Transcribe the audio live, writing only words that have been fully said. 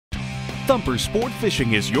Thumper Sport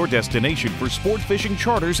Fishing is your destination for sport fishing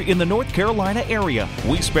charters in the North Carolina area.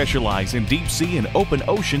 We specialize in deep sea and open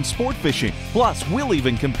ocean sport fishing. Plus, we'll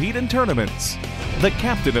even compete in tournaments. The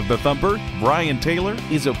captain of the Thumper, Brian Taylor,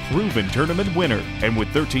 is a proven tournament winner, and with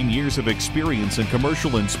 13 years of experience in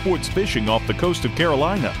commercial and sports fishing off the coast of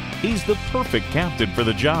Carolina, he's the perfect captain for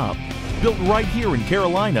the job. Built right here in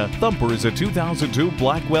Carolina, Thumper is a 2002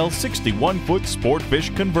 Blackwell 61-foot sport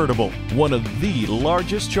fish convertible, one of the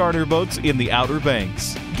largest charter boats in the Outer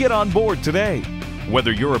Banks. Get on board today.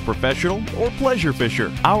 Whether you're a professional or pleasure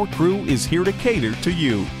fisher, our crew is here to cater to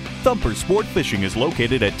you. Thumper Sport Fishing is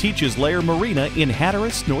located at Teach's Lair Marina in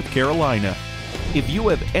Hatteras, North Carolina. If you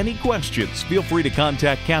have any questions, feel free to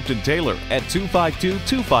contact Captain Taylor at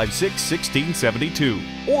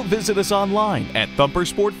 252-256-1672 or visit us online at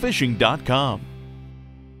thumpersportfishing.com.